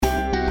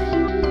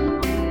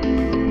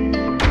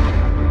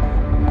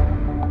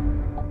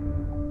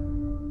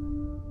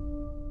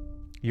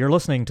You're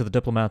listening to the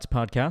Diplomats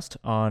podcast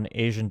on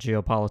Asian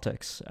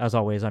geopolitics. As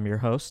always, I'm your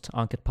host,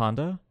 Ankit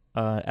Panda,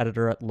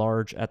 editor at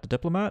large at The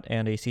Diplomat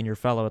and a senior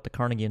fellow at the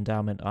Carnegie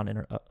Endowment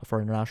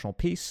for International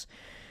Peace.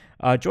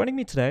 Joining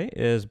me today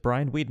is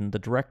Brian Whedon, the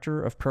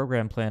Director of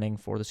Program Planning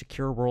for the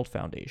Secure World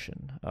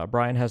Foundation.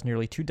 Brian has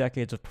nearly 2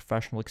 decades of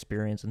professional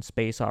experience in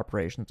space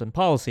operations and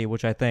policy,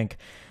 which I think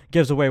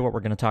gives away what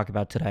we're going to talk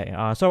about today.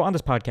 So on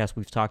this podcast,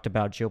 we've talked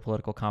about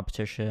geopolitical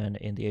competition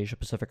in the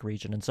Asia-Pacific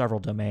region in several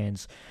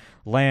domains: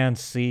 land,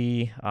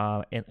 sea,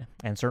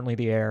 and certainly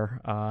the air.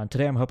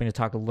 Today I'm hoping to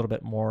talk a little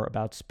bit more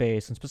about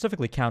space and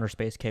specifically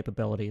counter-space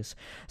capabilities.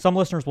 Some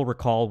listeners will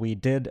recall we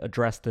did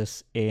address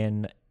this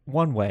in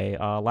one way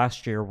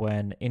last year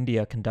when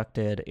India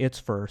conducted its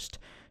first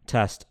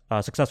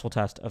successful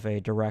test of a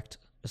direct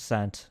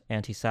ascent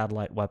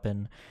anti-satellite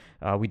weapon.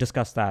 We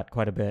discussed that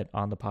quite a bit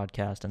on the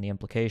podcast and the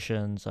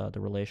implications, the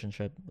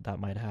relationship that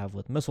might have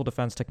with missile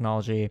defense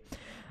technology.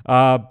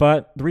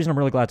 But the reason I'm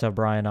really glad to have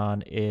Brian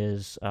on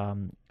is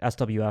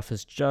SWF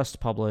has just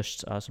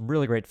published some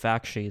really great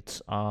fact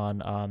sheets on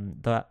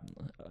the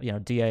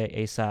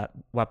DA ASAT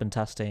weapon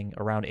testing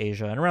around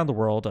Asia and around the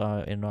world,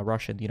 in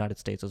Russia and the United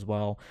States as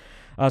well.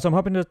 So I'm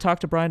hoping to talk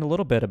to Brian a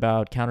little bit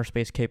about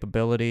counterspace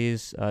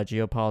capabilities,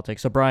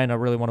 geopolitics. So Brian, I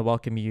really want to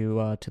welcome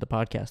you to the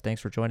podcast.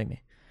 Thanks for joining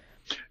me.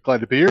 Glad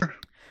to be here.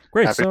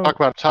 Great. Happy to talk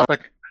about a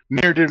topic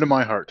near and dear to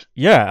my heart.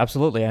 Yeah,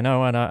 absolutely. I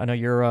know, and I know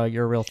you're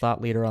a real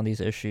thought leader on these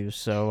issues.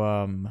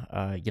 So,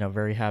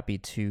 very happy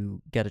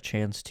to get a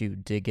chance to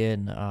dig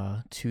in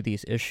to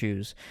these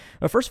issues.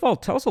 First of all,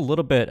 tell us a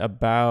little bit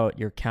about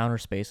your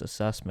counterspace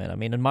assessment. I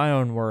mean, in my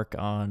own work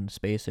on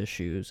space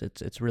issues,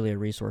 it's really a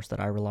resource that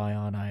I rely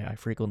on. I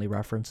frequently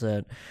reference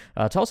it.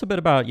 Tell us a bit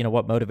about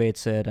what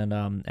motivates it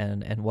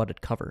and what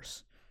it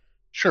covers.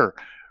 Sure.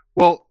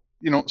 Well,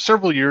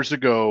 several years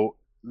ago,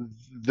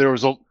 there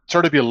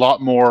started to be a lot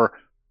more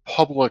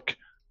public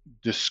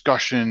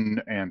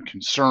discussion and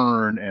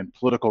concern and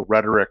political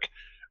rhetoric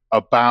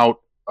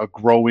about a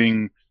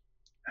growing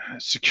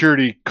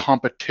security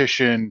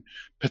competition,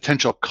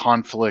 potential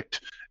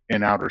conflict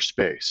in outer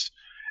space.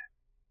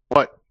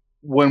 But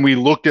when we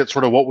looked at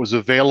sort of what was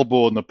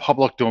available in the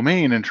public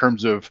domain in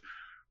terms of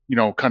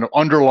kind of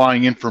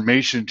underlying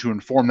information to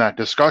inform that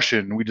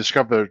discussion, we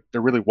discovered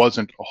there really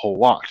wasn't a whole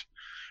lot.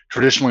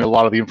 Traditionally, a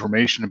lot of the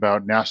information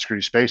about national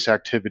security space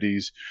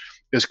activities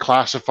is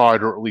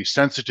classified or at least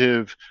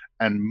sensitive,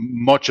 and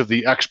much of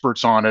the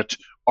experts on it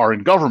are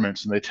in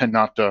governments, and they tend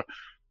not to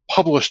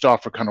publish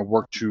stuff or kind of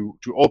work too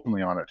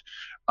openly on it.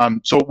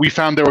 So we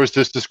found there was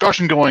this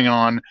discussion going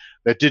on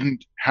that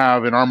didn't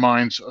have, in our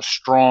minds, a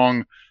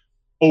strong,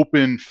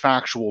 open,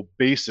 factual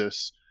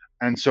basis.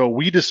 And so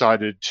we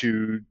decided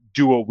to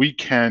do what we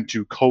can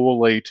to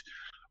collate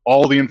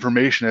all the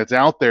information that's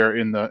out there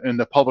in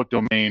the public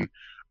domain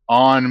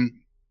on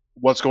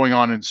what's going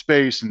on in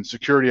space and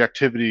security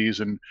activities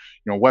and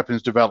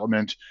weapons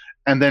development,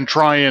 and then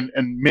try and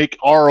make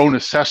our own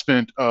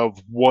assessment of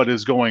what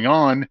is going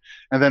on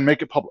and then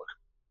make it public,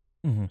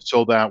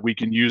 so that we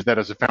can use that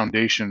as a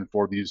foundation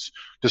for these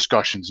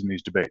discussions and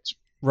these debates.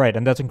 Right,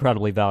 and that's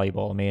incredibly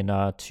valuable. I mean,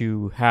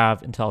 to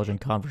have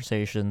intelligent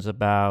conversations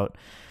about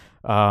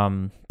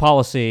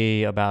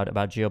policy, about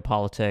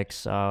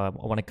geopolitics.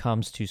 When it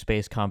comes to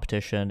space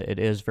competition, it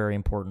is very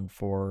important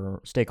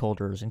for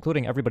stakeholders,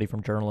 including everybody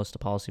from journalists to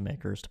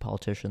policymakers to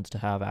politicians, to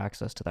have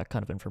access to that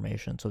kind of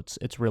information. So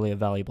it's really a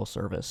valuable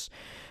service.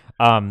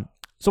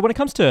 So when it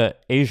comes to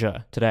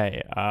Asia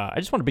today, I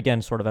just want to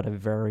begin sort of at a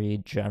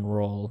very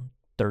general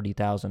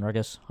 30,000 or I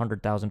guess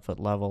 100,000 foot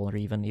level, or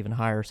even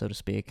higher, so to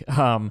speak,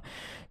 to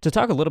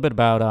talk a little bit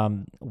about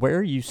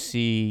where you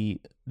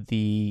see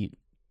the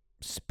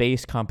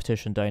space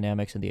competition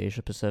dynamics in the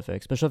Asia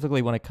Pacific,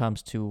 specifically when it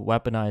comes to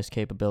weaponized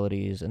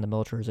capabilities and the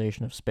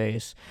militarization of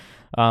space.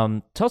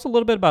 Tell us a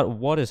little bit about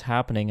what is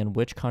happening and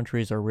which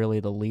countries are really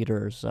the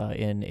leaders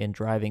in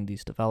driving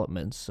these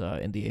developments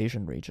in the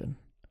Asian region.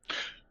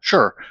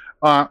 Sure.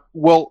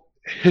 Well,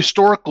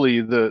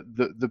 historically,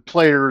 the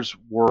players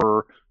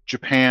were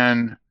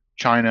Japan,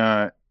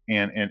 China,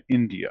 and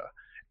India,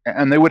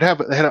 and they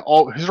had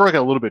all historically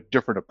a little bit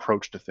different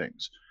approach to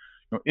things.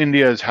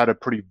 India has had a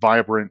pretty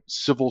vibrant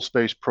civil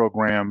space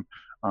program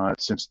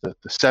since the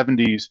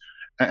 70s.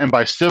 And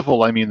by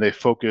civil, I mean they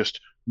focused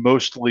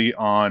mostly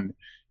on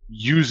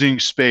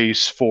using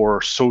space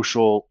for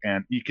social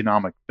and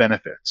economic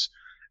benefits.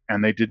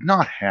 And they did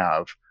not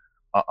have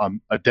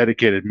a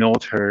dedicated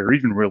military or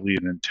even really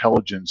an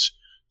intelligence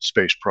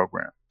space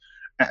program.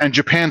 And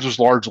Japan's was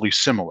largely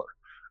similar.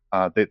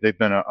 They've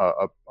been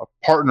a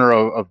partner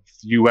of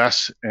the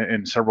U.S.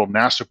 in several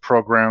NASA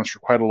programs for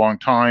quite a long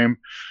time,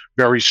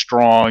 very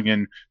strong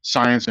in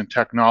science and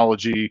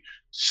technology,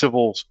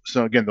 so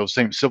again, those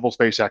same civil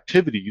space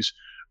activities,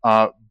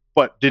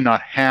 but did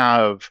not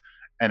have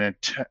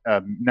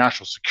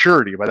national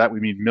security. By that we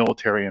mean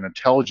military and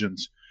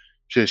intelligence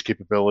space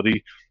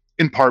capability,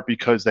 in part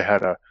because they had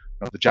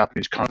the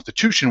Japanese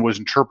Constitution was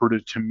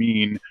interpreted to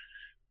mean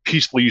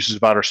peaceful uses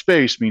of outer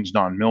space means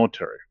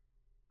non-military.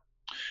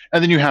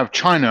 And then you have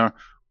China,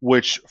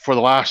 which for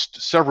the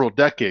last several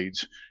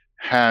decades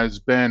has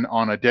been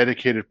on a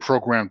dedicated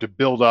program to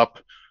build up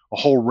a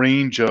whole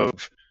range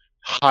of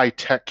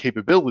high-tech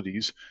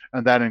capabilities,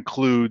 and that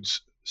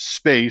includes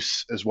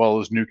space as well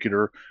as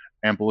nuclear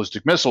and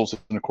ballistic missiles.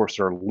 And of course,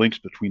 there are links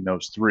between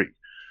those three.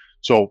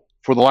 So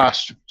for the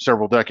last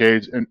several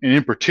decades, and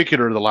in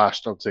particular the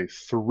last, I would say,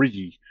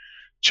 three,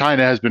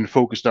 China has been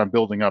focused on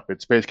building up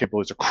its space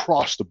capabilities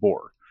across the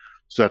board.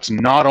 So that's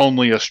not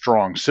only a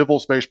strong civil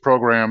space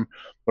program,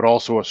 but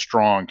also a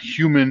strong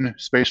human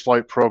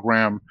spaceflight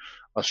program,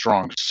 a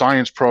strong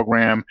science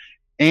program,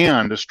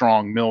 and a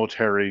strong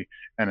military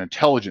and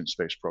intelligence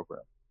space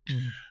program.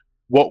 Mm-hmm.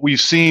 What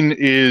we've seen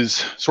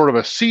is sort of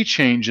a sea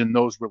change in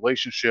those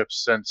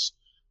relationships since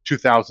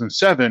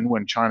 2007,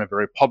 when China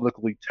very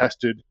publicly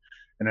tested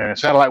an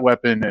anti-satellite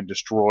weapon and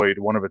destroyed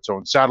one of its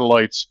own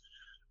satellites.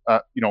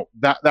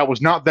 That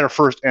was not their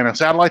first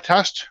anti-satellite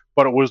test,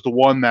 but it was the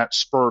one that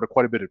spurred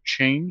quite a bit of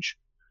change.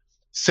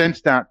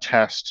 Since that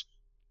test,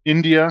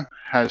 India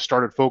has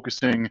started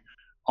focusing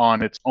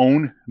on its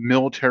own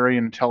military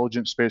and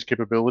intelligence space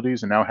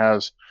capabilities, and now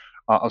has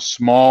a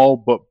small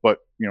but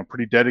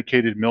pretty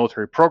dedicated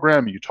military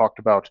program. You talked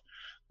about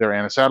their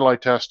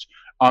anti-satellite test,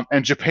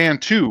 and Japan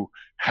too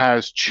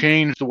has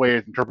changed the way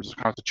it interprets its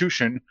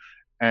constitution,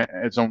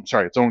 its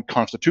own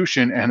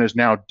constitution, and has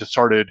now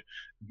started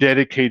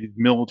dedicated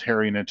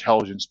military and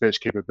intelligence space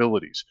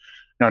capabilities.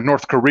 Now,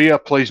 North Korea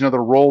plays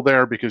another role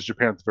there because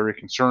Japan's very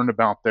concerned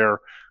about their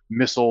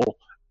missile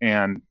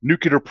and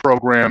nuclear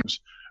programs,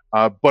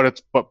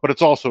 but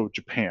it's also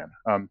Japan.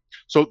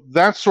 So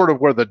that's sort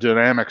of where the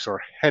dynamics are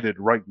headed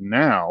right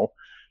now.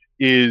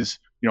 Is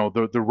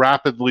the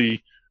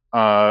rapidly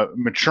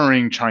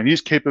maturing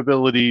Chinese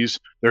capabilities,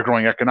 their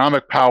growing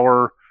economic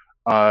power,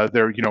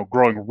 their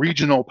growing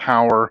regional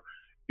power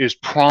is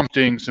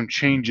prompting some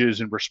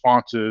changes and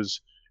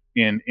responses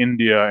in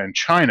India and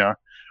China,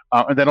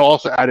 and then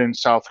also add in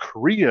South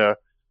Korea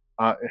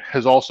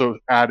has also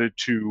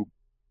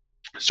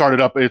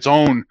started up its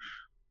own,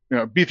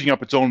 beefing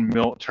up its own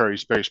military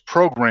space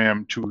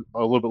program to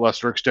a little bit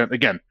lesser extent.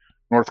 Again,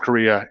 North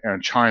Korea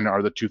and China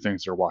are the two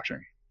things they're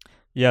watching.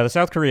 Yeah, the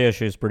South Korea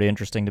issue is pretty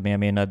interesting to me. I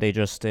mean, they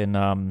just in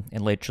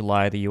late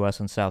July, the U.S.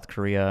 and South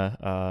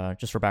Korea,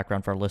 just for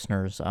background for our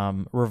listeners,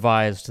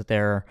 revised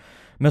their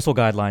missile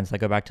guidelines that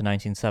go back to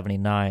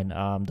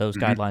 1979. Those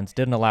guidelines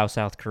didn't allow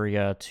South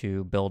Korea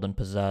to build and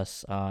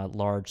possess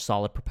large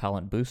solid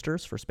propellant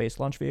boosters for space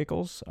launch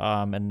vehicles,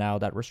 and now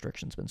that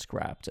restriction's been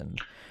scrapped.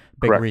 And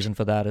big reason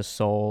for that is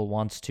Seoul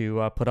wants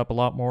to put up a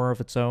lot more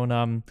of its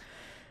own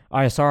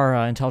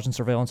ISR, intelligence,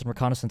 surveillance, and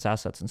reconnaissance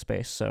assets in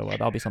space. So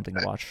that'll be something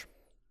to watch.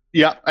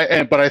 Yeah,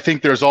 but I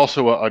think there's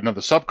also another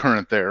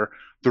subcurrent there.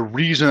 The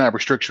reason that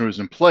restriction was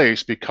in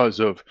place because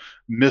of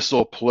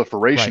missile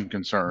proliferation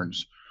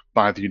concerns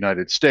by the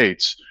United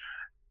States,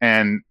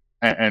 and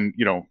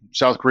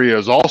South Korea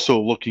is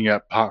also looking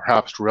at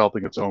perhaps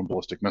developing its own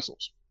ballistic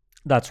missiles.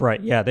 That's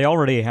right. Yeah, they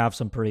already have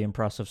some pretty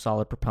impressive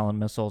solid propellant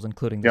missiles,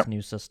 including this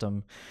new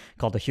system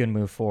called the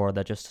Hyunmoo-4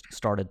 that just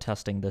started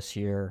testing this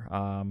year.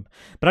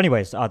 But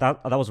anyways,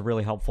 that was a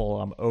really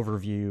helpful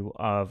overview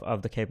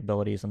of the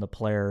capabilities and the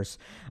players.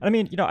 I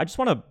mean, I just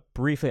want to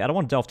briefly, I don't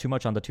want to delve too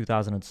much on the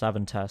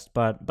 2007 test,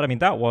 but I mean,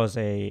 that was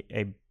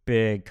a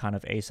big kind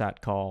of ASAT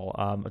call,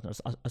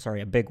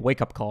 a big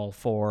wake-up call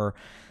for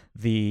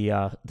the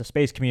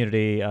space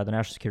community, the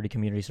national security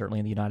community, certainly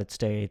in the United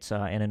States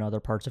and in other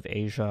parts of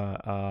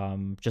Asia,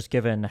 just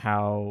given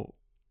how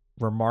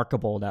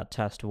remarkable that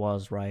test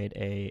was, right?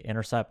 A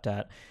intercept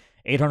at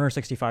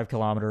 865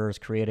 kilometers,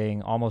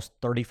 creating almost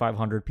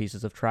 3,500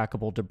 pieces of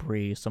trackable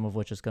debris, some of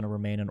which is going to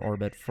remain in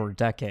orbit for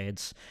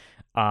decades.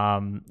 I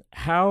mean,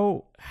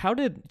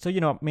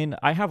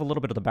 I have a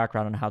little bit of the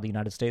background on how the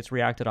United States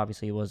reacted.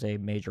 Obviously, it was a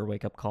major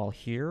wake-up call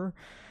here,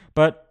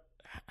 but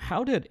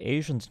how did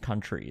Asian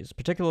countries,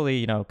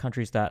 particularly,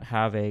 countries that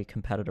have a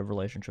competitive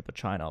relationship with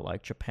China,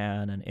 like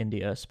Japan and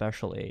India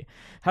especially,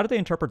 how did they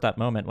interpret that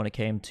moment when it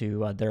came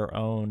to their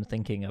own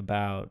thinking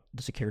about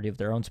the security of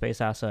their own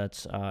space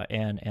assets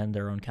and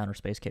their own counter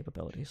space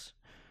capabilities?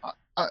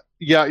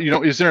 Yeah,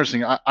 it's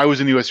interesting. I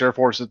was in the U.S. Air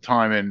Force at the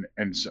time,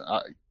 and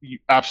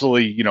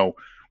absolutely,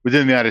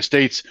 within the United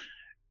States,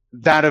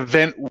 that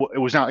event, it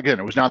was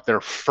not their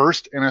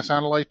first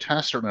anti-satellite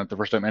test, certainly not the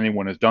first time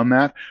anyone has done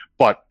that,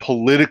 but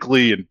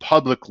politically and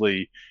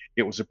publicly,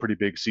 it was a pretty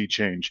big sea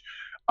change.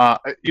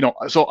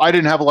 So I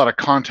didn't have a lot of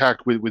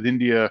contact with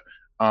India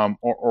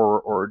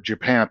or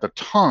Japan at the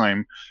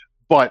time,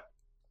 but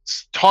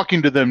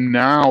talking to them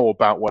now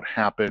about what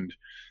happened,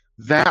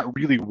 that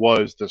really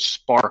was the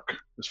spark,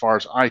 as far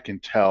as I can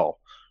tell,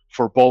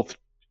 for both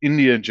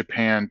India and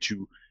Japan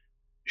to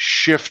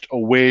shift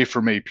away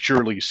from a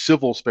purely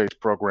civil space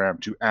program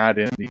to add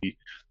in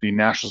the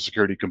national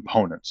security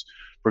components.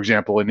 For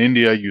example, in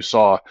India, you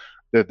saw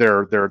that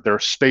their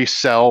space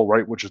cell,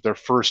 right, which was their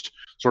first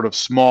sort of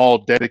small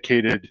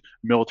dedicated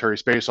military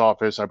space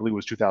office, I believe it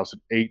was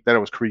 2008 that it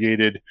was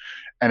created,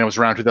 and it was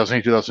around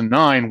 2008,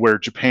 2009 where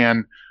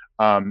Japan,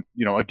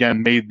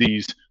 again made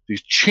these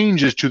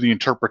changes to the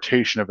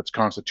interpretation of its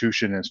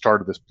constitution and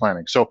started this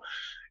planning. So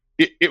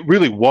it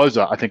really was,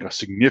 I think, a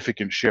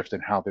significant shift in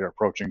how they're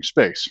approaching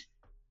space.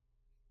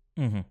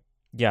 Hmm.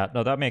 Yeah,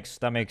 no, that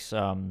makes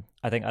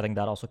I think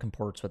that also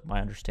comports with my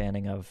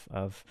understanding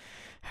of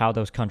how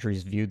those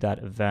countries viewed that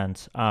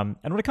event. And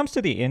when it comes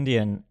to the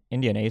Indian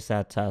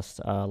ASAT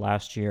test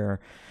last year,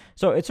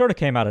 so it sort of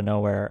came out of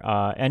nowhere.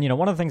 And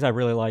one of the things I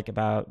really like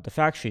about the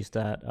fact sheets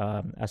that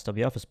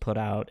SWF has put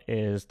out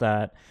is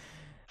that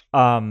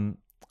um,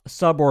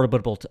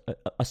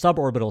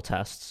 suborbital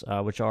tests,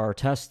 which are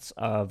tests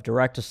of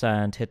direct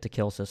descent, hit to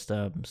kill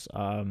systems,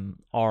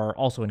 are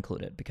also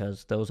included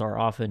because those are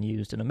often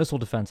used in a missile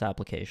defense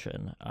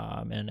application.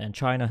 And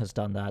China has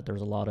done that.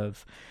 There's a lot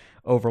of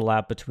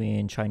overlap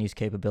between Chinese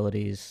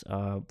capabilities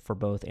for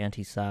both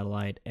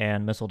anti-satellite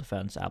and missile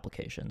defense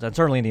applications. And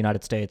certainly in the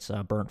United States,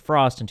 burnt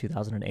frost in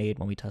 2008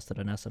 when we tested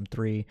an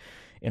SM-3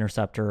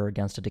 interceptor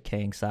against a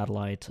decaying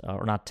satellite,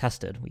 or not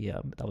tested.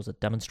 That was a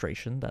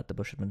demonstration that the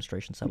Bush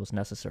administration said was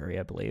necessary,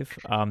 I believe.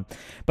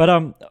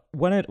 But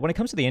when it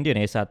comes to the Indian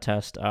ASAT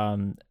test,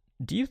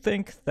 do you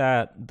think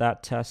that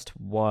that test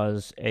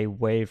was a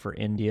way for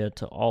India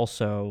to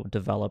also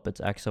develop its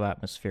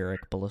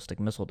exoatmospheric ballistic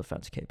missile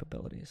defense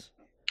capabilities?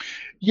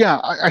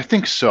 Yeah, I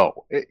think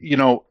so.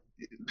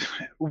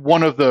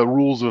 One of the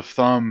rules of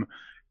thumb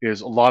is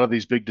a lot of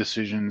these big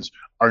decisions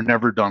are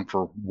never done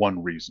for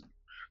one reason.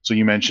 So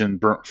you mentioned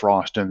burnt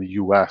frost in the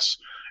U.S.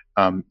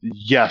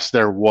 Yes,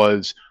 there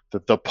was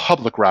the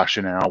public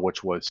rationale,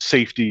 which was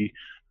safety,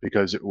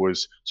 because it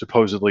was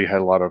supposedly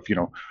had a lot of,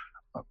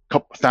 a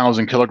couple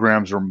thousand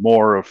kilograms or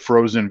more of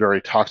frozen,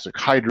 very toxic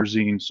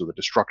hydrazine, so the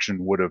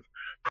destruction would have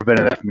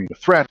prevented that from being a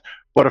threat.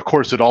 But of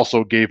course, it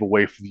also gave a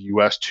way for the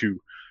U.S.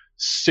 to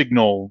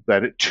signal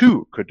that it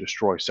too could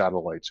destroy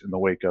satellites in the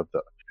wake of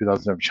the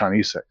 2007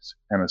 Chinese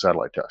and a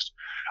satellite test.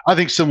 I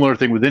think similar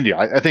thing with India.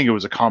 I think it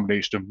was a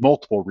combination of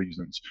multiple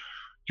reasons.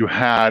 You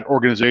had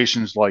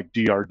organizations like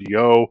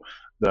DRDO,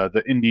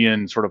 the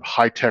Indian sort of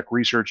high tech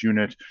research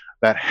unit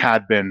that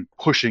had been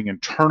pushing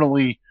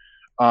internally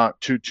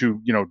to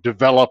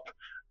develop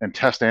and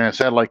test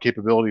anti-satellite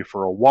capability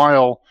for a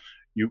while.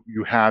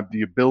 You had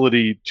the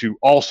ability to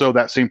also,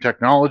 that same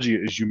technology,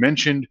 as you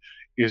mentioned,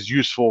 is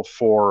useful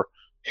for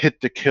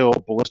hit to kill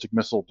ballistic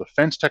missile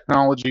defense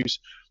technologies.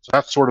 So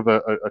that's sort of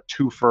a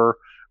twofer.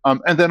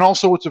 And then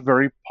also it's a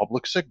very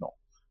public signal.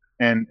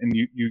 And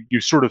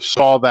you sort of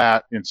saw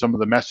that in some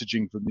of the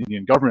messaging from the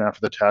Indian government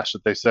after the test,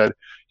 that they said,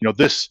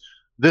 this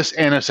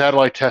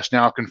anti-satellite test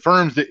now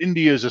confirms that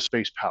India is a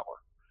space power.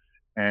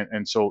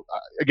 And so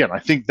again, I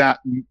think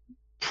that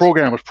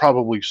program was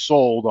probably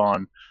sold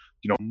on,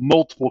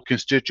 multiple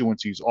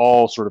constituencies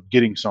all sort of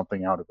getting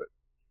something out of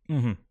it.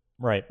 Mm-hmm.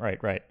 Right, right,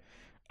 right.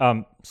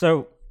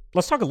 So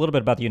let's talk a little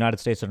bit about the United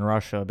States and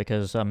Russia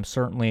because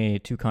certainly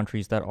two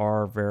countries that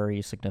are very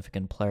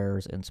significant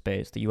players in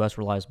space. The U.S.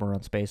 relies more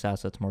on space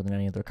assets more than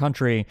any other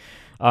country.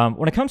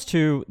 When it comes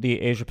to the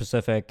Asia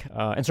Pacific,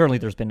 and certainly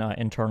there's been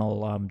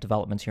internal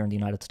developments here in the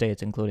United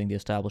States, including the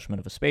establishment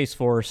of a space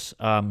force.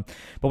 But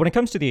when it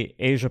comes to the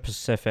Asia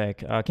Pacific,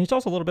 can you tell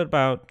us a little bit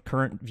about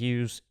current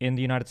views in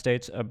the United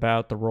States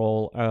about the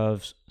role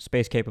of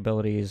space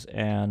capabilities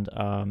and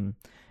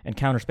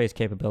counter space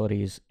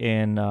capabilities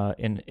in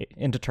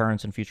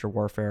deterrence and future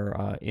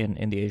warfare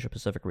in the Asia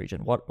Pacific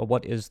region?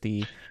 What is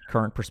the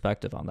current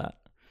perspective on that?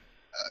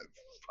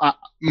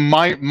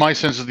 My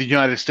sense of the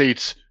United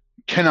States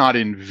cannot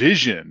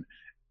envision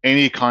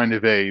any kind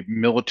of a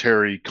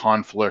military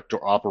conflict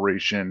or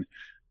operation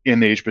in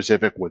the Asia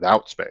Pacific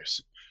without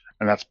space,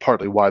 and that's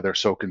partly why they're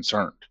so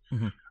concerned.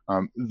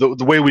 Mm-hmm.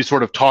 The way we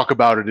sort of talk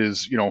about it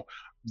is,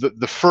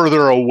 the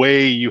further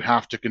away you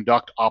have to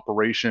conduct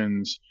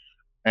operations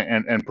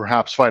and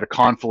perhaps fight a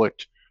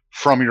conflict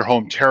from your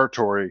home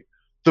territory,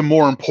 the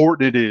more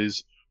important it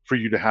is for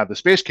you to have the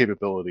space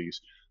capabilities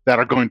that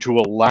are going to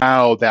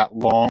allow that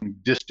long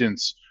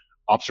distance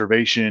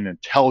observation,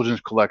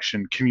 intelligence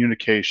collection,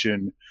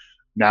 communication,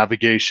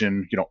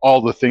 navigation,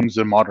 all the things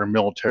the modern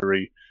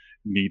military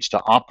needs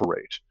to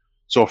operate.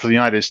 So for the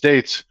United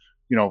States,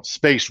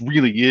 space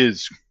really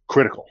is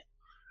critical.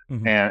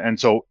 Mm-hmm. And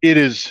so it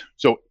is,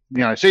 so the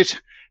United States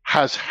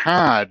has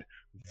had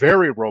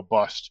very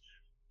robust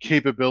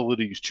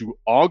capabilities to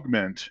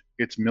augment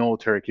its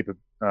military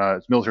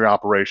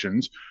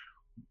operations.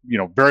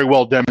 Very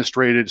well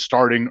demonstrated,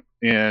 starting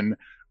in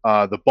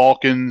the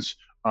Balkans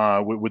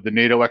with the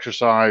NATO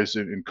exercise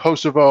in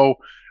Kosovo,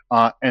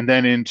 and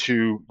then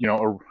into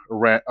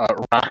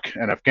Iraq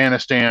and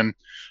Afghanistan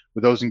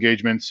with those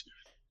engagements.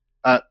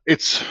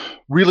 It's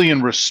really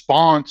in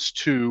response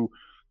to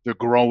the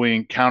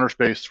growing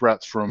counterspace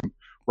threats from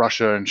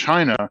Russia and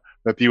China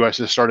that the U.S.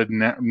 has started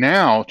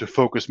now to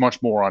focus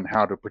much more on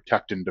how to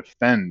protect and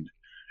defend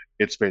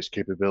its space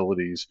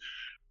capabilities,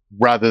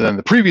 rather than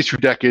the previous 2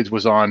 decades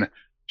was on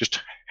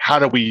just how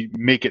do we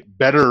make it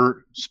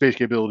better space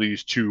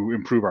capabilities to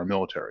improve our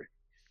military.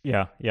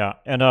 Yeah, yeah,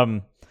 and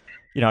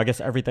I guess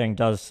everything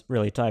does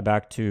really tie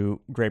back to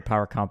great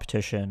power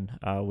competition,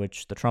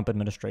 which the Trump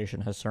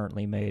administration has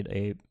certainly made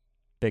a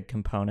big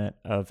component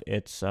of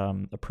its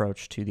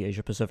approach to the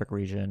Asia Pacific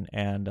region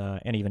and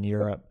even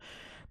Europe.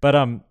 But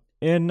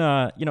In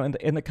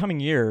the coming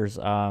years,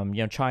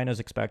 China is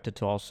expected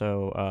to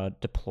also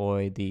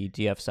deploy the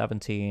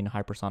DF-17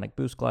 hypersonic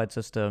boost glide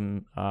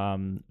system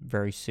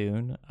very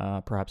soon.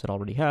 Perhaps it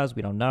already has.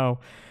 We don't know.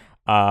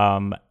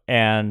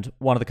 And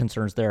one of the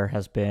concerns there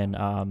has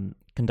been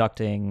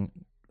conducting,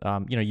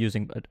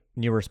 using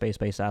newer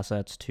space-based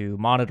assets to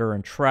monitor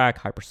and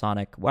track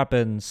hypersonic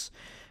weapons.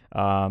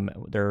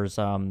 There's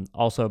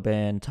also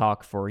been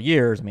talk for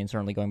years, I mean,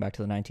 certainly going back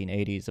to the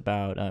 1980s,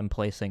 about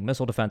placing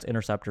missile defense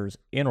interceptors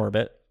in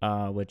orbit,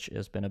 which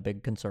has been a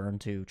big concern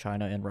to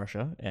China and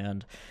Russia,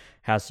 and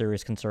has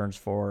serious concerns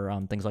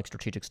for things like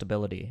strategic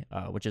stability,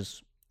 which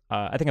is,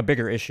 I think, a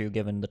bigger issue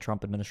given the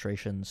Trump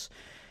administration's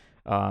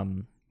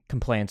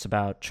complaints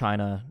about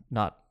China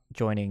not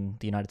joining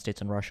the United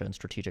States and Russia in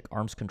strategic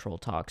arms control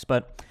talks.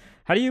 But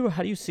how do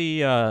you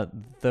see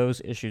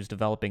those issues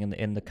developing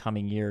in the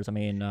coming years? I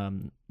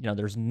mean,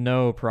 there's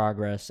no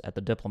progress at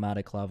the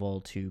diplomatic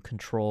level to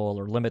control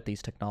or limit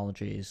these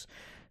technologies.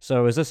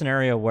 So is this an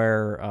area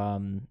where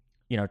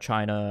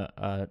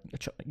China,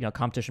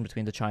 competition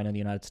between the China and the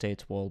United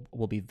States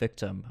will be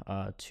victim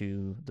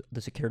to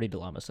the security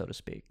dilemma, so to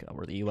speak,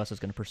 where the U.S. is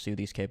going to pursue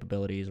these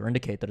capabilities or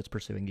indicate that it's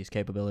pursuing these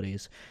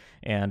capabilities,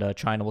 and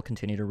China will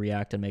continue to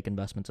react and make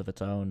investments of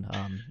its own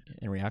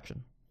in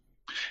reaction?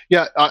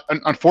 Yeah,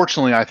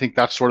 unfortunately, I think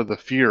that's sort of the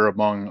fear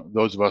among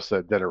those of us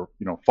that are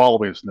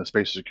following us in the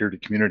space security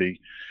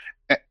community.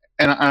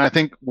 And I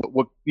think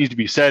what needs to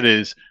be said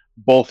is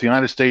both the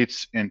United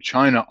States and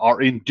China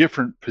are in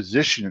different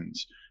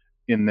positions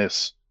in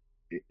this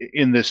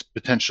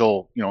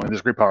potential, in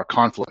this great power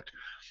conflict.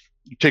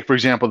 You take, for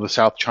example, the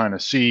South China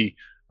Sea,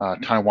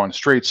 Taiwan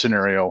Strait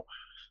scenario.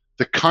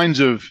 The kinds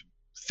of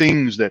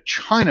things that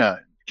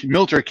China,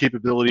 military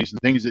capabilities and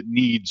things it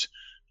needs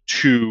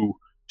to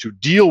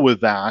deal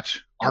with that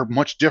are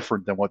much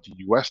different than what the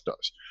U.S.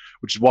 does,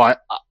 which is why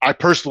I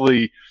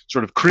personally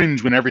sort of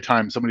cringe when every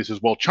time somebody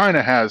says, well,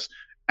 China has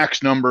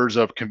X numbers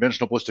of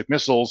conventional ballistic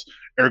missiles,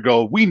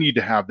 ergo we need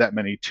to have that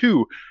many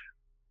too.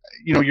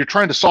 You're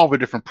trying to solve a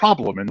different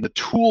problem, and the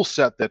tool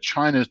set that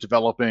China is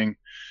developing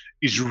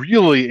is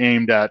really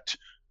aimed at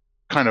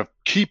kind of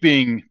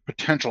keeping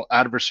potential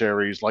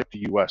adversaries like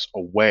the U.S.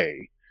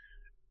 away,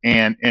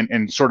 and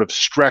sort of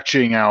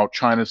stretching out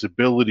China's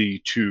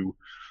ability to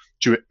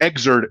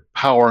exert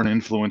power and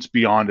influence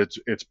beyond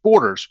its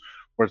borders,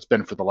 where it's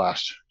been for the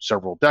last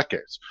several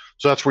decades.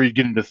 So that's where you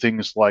get into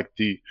things like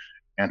the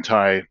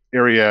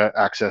anti-area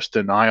access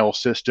denial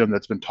system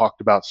that's been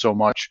talked about so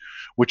much,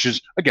 which is,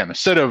 again, a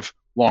set of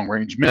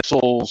long-range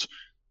missiles,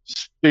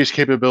 space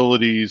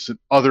capabilities, and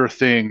other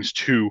things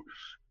to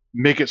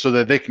make it so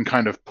that they can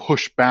kind of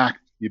push back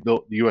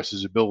the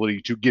U.S.'s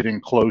ability to get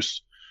in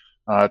close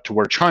to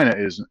where China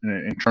is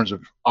in terms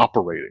of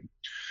operating.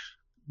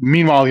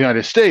 Meanwhile, the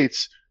United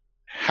States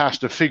has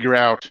to figure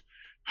out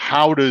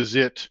how does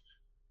it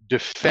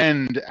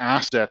defend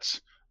assets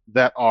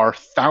that are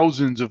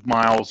thousands of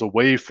miles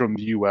away from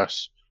the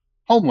U.S.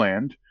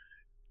 homeland.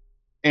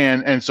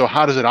 And so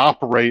how does it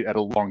operate at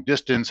a long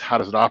distance? How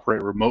does it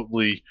operate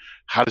remotely?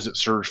 How does it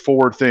surge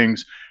forward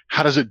things?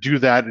 How does it do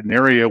that in an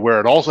area where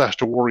it also has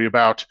to worry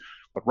about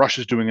what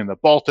Russia's doing in the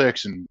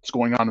Baltics and what's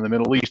going on in the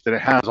Middle East? And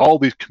it has all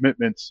these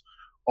commitments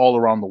all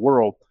around the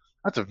world.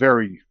 That's a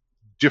very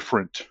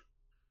different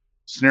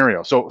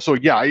scenario. So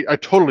yeah, I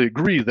totally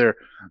agree there.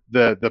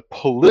 The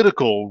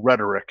political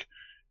rhetoric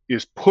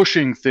is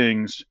pushing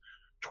things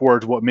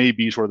towards what may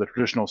be sort of the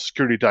traditional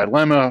security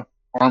dilemma,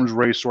 arms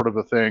race sort of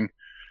a thing.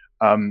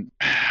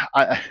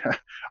 I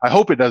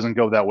hope it doesn't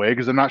go that way,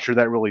 because I'm not sure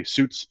that really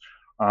suits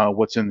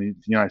what's in the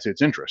United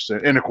States' interests,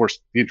 and of course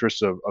the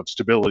interests of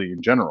stability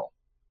in general.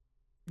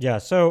 Yeah.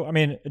 So, I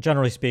mean,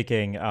 generally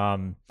speaking,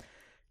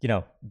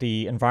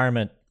 the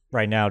environment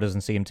right now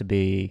doesn't seem to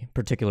be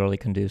particularly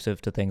conducive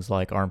to things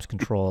like arms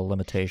control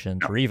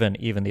limitations, or even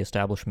the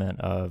establishment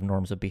of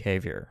norms of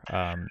behavior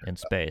in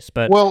space.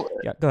 But Well,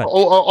 yeah, go ahead.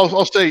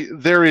 I'll say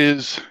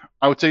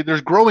I would say there's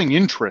growing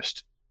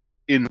interest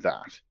in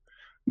that.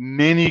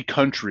 Many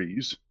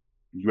countries,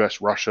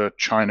 US, Russia,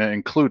 China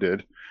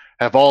included,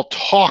 have all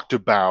talked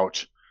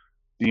about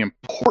the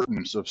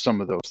importance of some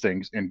of those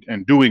things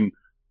and doing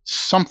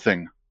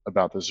something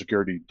about the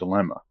security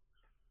dilemma.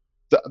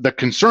 The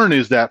concern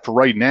is that for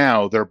right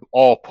now, they're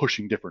all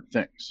pushing different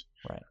things.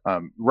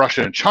 Right.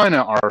 Russia and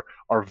China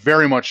are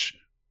very much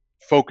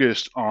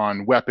focused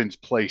on weapons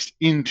placed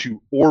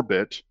into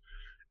orbit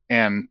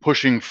and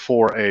pushing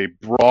for a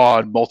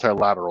broad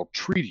multilateral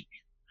treaty,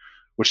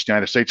 which the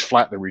United States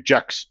flatly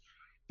rejects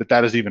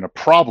that is even a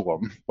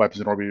problem, weapons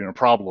in orbit even a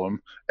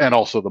problem, and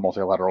also the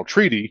multilateral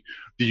treaty.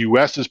 The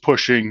U.S. is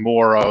pushing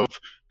more of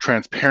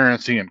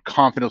transparency and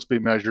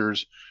confidence-based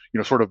measures,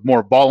 sort of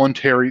more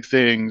voluntary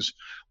things.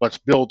 Let's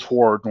build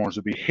toward norms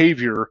of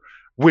behavior,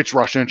 which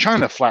Russia and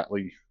China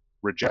flatly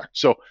reject.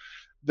 So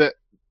I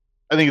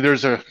think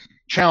there's a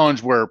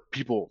challenge where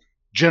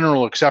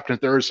general acceptance,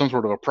 there is some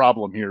sort of a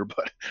problem here,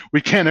 but we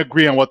can't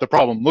agree on what the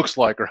problem looks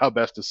like or how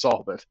best to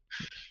solve it.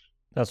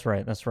 That's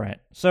right. That's right.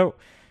 So,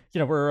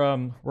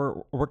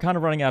 we're kind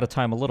of running out of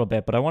time a little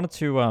bit, but I wanted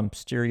to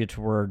steer you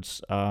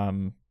towards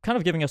kind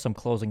of giving us some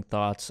closing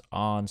thoughts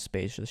on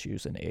space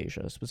issues in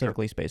Asia,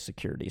 specifically space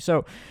security.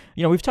 So,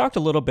 we've talked a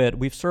little bit.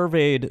 We've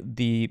surveyed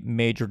the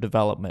major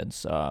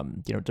developments,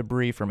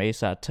 debris from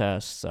ASAT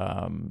tests,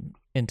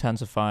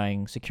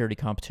 intensifying security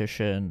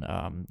competition,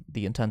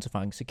 the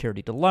intensifying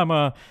security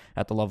dilemma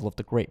at the level of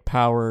the great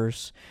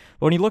powers.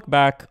 But when you look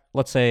back,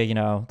 let's say,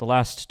 the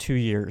last 2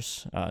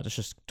 years, it's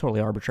just totally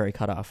arbitrary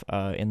cutoff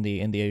in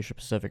the Asia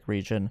Pacific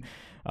region.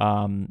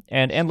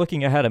 And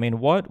looking ahead, I mean,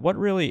 what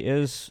really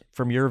is,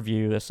 from your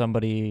view, as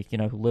somebody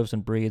who lives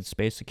and breathes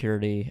space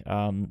security,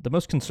 the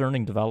most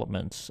concerning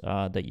developments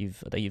that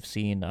you've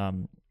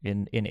seen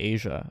in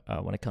Asia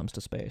when it comes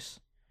to space?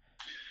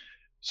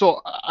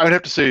 So I would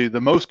have to say the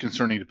most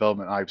concerning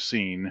development I've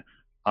seen,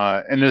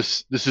 and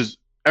this is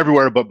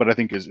everywhere, but I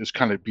think is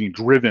kind of being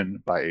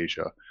driven by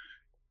Asia,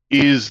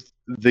 is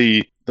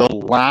the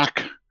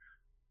lack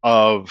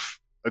of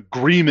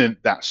agreement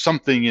that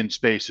something in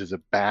space is a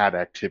bad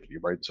activity,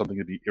 right? Something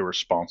to be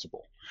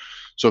irresponsible.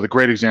 So the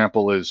great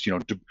example is,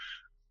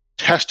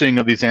 testing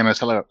of these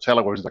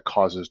anti-satellite weapons that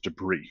causes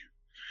debris.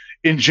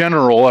 In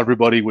general,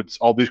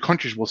 all these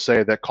countries will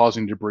say that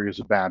causing debris is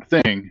a bad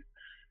thing.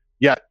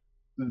 Yet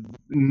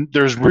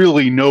there's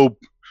really no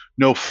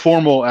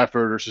formal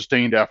effort or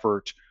sustained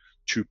effort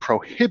to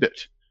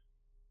prohibit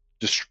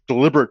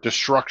deliberate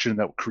destruction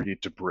that would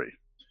create debris.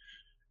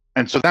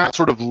 And so that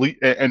sort of,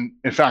 and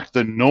in fact,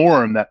 the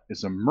norm that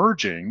is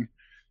emerging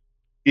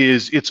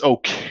is it's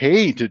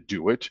okay to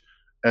do it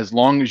as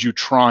long as you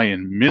try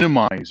and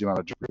minimize the amount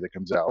of debris that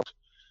comes out.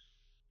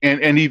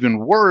 And even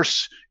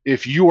worse,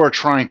 if you are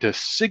trying to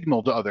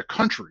signal to other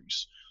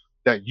countries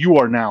that you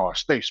are now a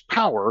space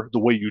power, the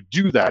way you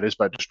do that is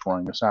by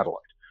destroying a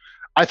satellite.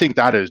 I think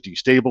that is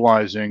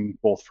destabilizing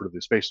both for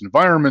the space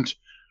environment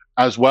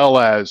as well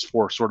as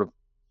for sort of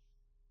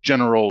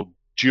general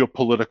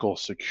geopolitical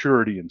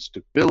security and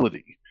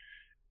stability.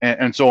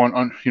 And so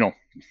on,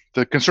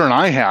 the concern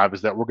I have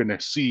is that we're going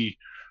to see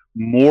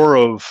more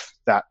of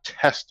that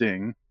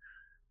testing,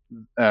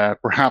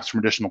 perhaps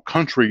from additional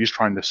countries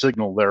trying to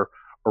signal their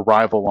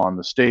arrival on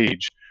the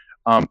stage.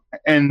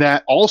 And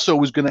that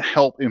also is going to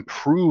help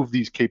improve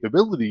these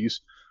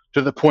capabilities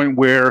to the point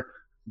where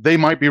they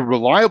might be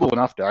reliable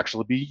enough to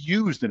actually be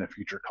used in a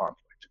future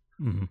conflict.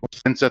 Mm-hmm.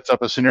 Which then sets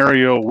up a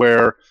scenario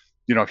where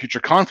future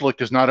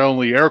conflict is not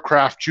only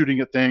aircraft shooting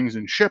at things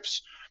and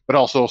ships, but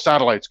also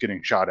satellites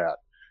getting shot at.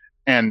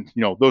 And,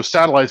 those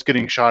satellites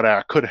getting shot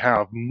at could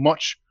have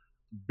much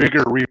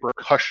bigger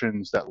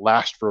repercussions that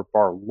last for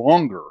far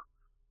longer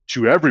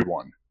to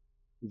everyone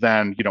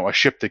than, a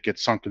ship that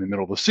gets sunk in the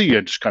middle of the sea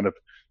and just kind of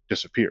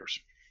disappears.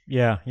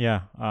 Yeah.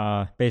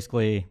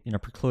 Basically,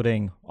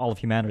 precluding all of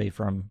humanity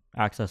from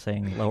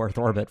accessing low Earth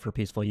orbit for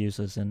peaceful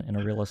uses in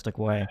a realistic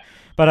way.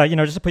 But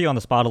just to put you on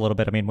the spot a little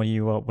bit, I mean, when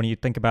you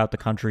think about the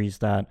countries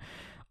that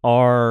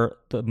are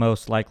the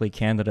most likely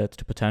candidates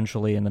to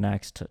potentially in the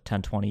next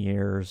 10, 20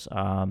 years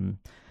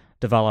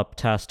develop,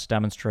 test,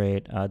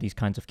 demonstrate these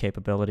kinds of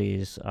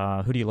capabilities,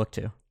 who do you look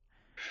to?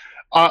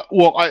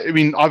 Well, I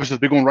mean, obviously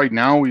the big one right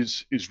now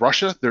is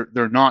Russia.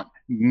 They're not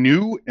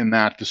new in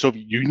that the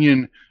Soviet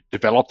Union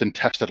developed and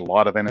tested a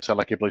lot of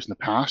anti-satellite capabilities in the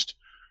past,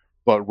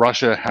 but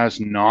Russia has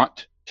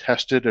not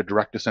tested a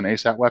direct-to-send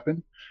ASAT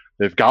weapon.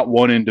 They've got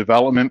one in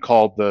development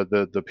called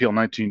the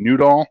PL-19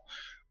 Noodle.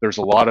 There's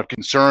a lot of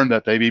concern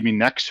that they may be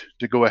next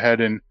to go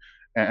ahead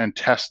and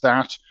test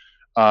that.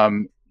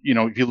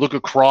 If you look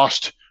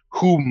across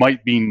who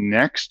might be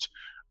next,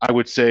 I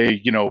would say,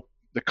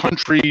 the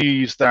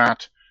countries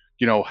that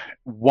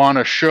want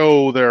to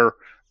show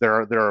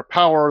their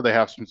power. They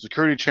have some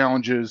security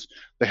challenges.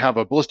 They have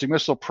a ballistic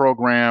missile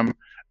program,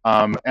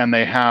 and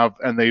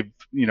they've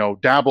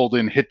dabbled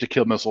in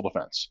hit-to-kill missile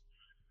defense.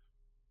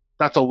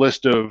 That's a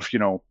list of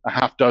a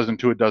half dozen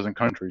to a dozen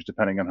countries,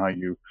 depending on how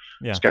you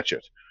sketch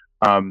it.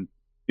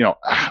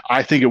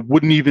 I think it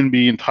wouldn't even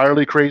be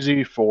entirely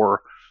crazy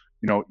for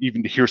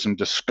even to hear some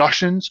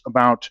discussions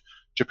about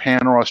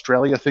Japan or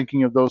Australia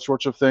thinking of those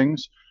sorts of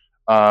things.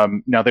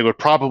 Now they would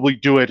probably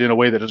do it in a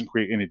way that doesn't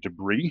create any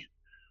debris,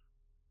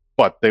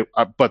 but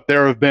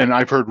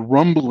I've heard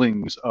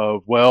rumblings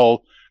of,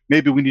 well,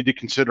 maybe we need to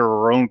consider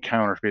our own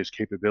counter-space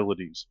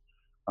capabilities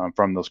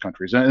from those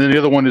countries. And then the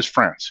other one is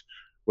France,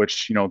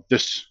 which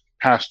this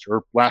past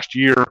or last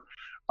year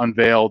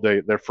unveiled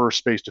their first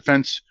space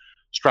defense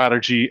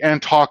strategy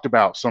and talked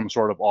about some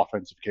sort of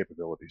offensive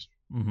capabilities.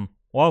 Mm-hmm.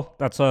 Well,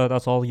 that's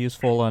all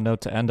useful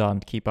note to end on.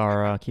 Keep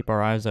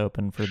our eyes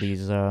open for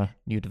these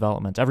new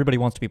developments. Everybody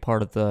wants to be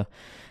part of the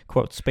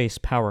quote space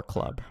power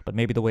club, but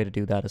maybe the way to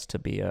do that is to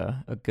be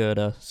a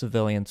good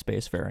civilian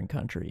spacefaring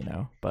country,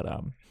 But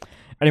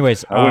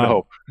anyways, I would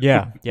hope.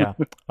 Yeah.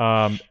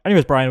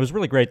 Anyways, Brian, it was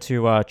really great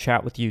to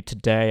chat with you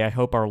today. I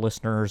hope our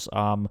listeners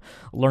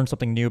learned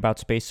something new about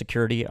space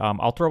security.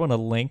 I'll throw in a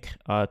link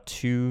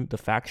to the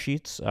fact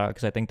sheets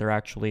because I think they're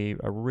actually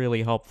a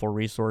really helpful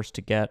resource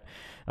to get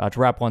to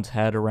wrap one's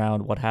head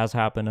around what has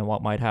happened and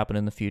what might happen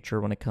in the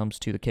future when it comes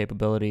to the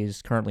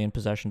capabilities currently in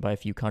possession by a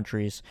few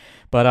countries.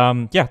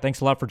 But thanks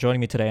a lot for joining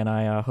me today, and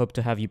I hope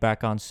to have you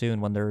back on soon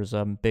when there's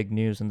big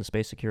news in the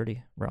space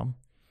security realm.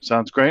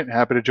 Sounds great.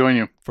 Happy to join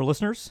you. For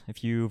listeners,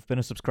 if you've been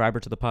a subscriber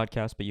to the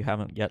podcast but you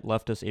haven't yet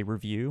left us a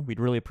review, we'd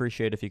really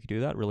appreciate if you could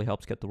do that. It really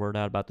helps get the word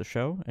out about the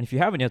show. And if you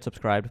haven't yet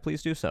subscribed,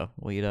 please do so.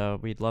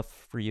 We'd love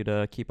for you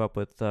to keep up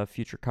with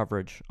future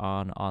coverage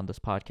on this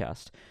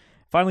podcast.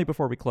 Finally,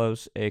 before we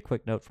close, a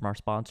quick note from our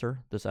sponsor.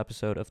 This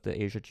episode of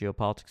the Asia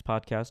Geopolitics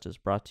podcast is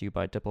brought to you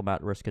by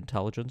Diplomat Risk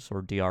Intelligence,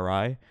 or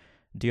DRI.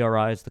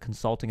 DRI is the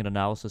consulting and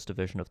analysis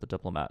division of The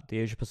Diplomat, the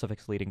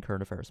Asia-Pacific's leading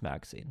current affairs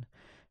magazine.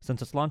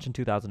 Since its launch in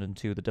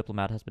 2002, The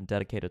Diplomat has been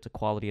dedicated to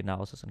quality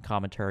analysis and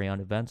commentary on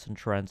events and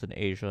trends in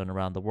Asia and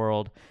around the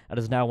world, and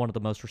is now one of the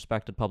most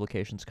respected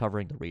publications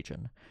covering the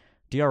region.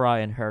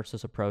 DRI inherits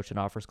this approach and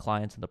offers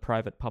clients in the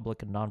private,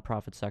 public, and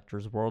nonprofit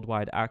sectors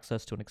worldwide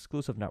access to an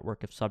exclusive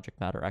network of subject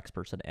matter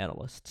experts and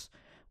analysts.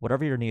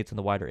 Whatever your needs in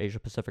the wider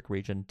Asia-Pacific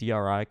region,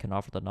 DRI can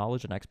offer the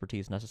knowledge and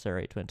expertise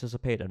necessary to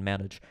anticipate and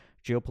manage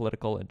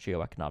geopolitical and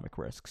geoeconomic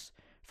risks.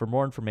 For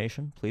more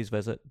information, please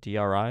visit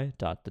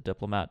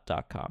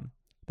dri.thediplomat.com.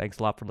 Thanks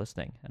a lot for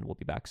listening, and we'll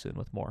be back soon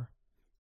with more.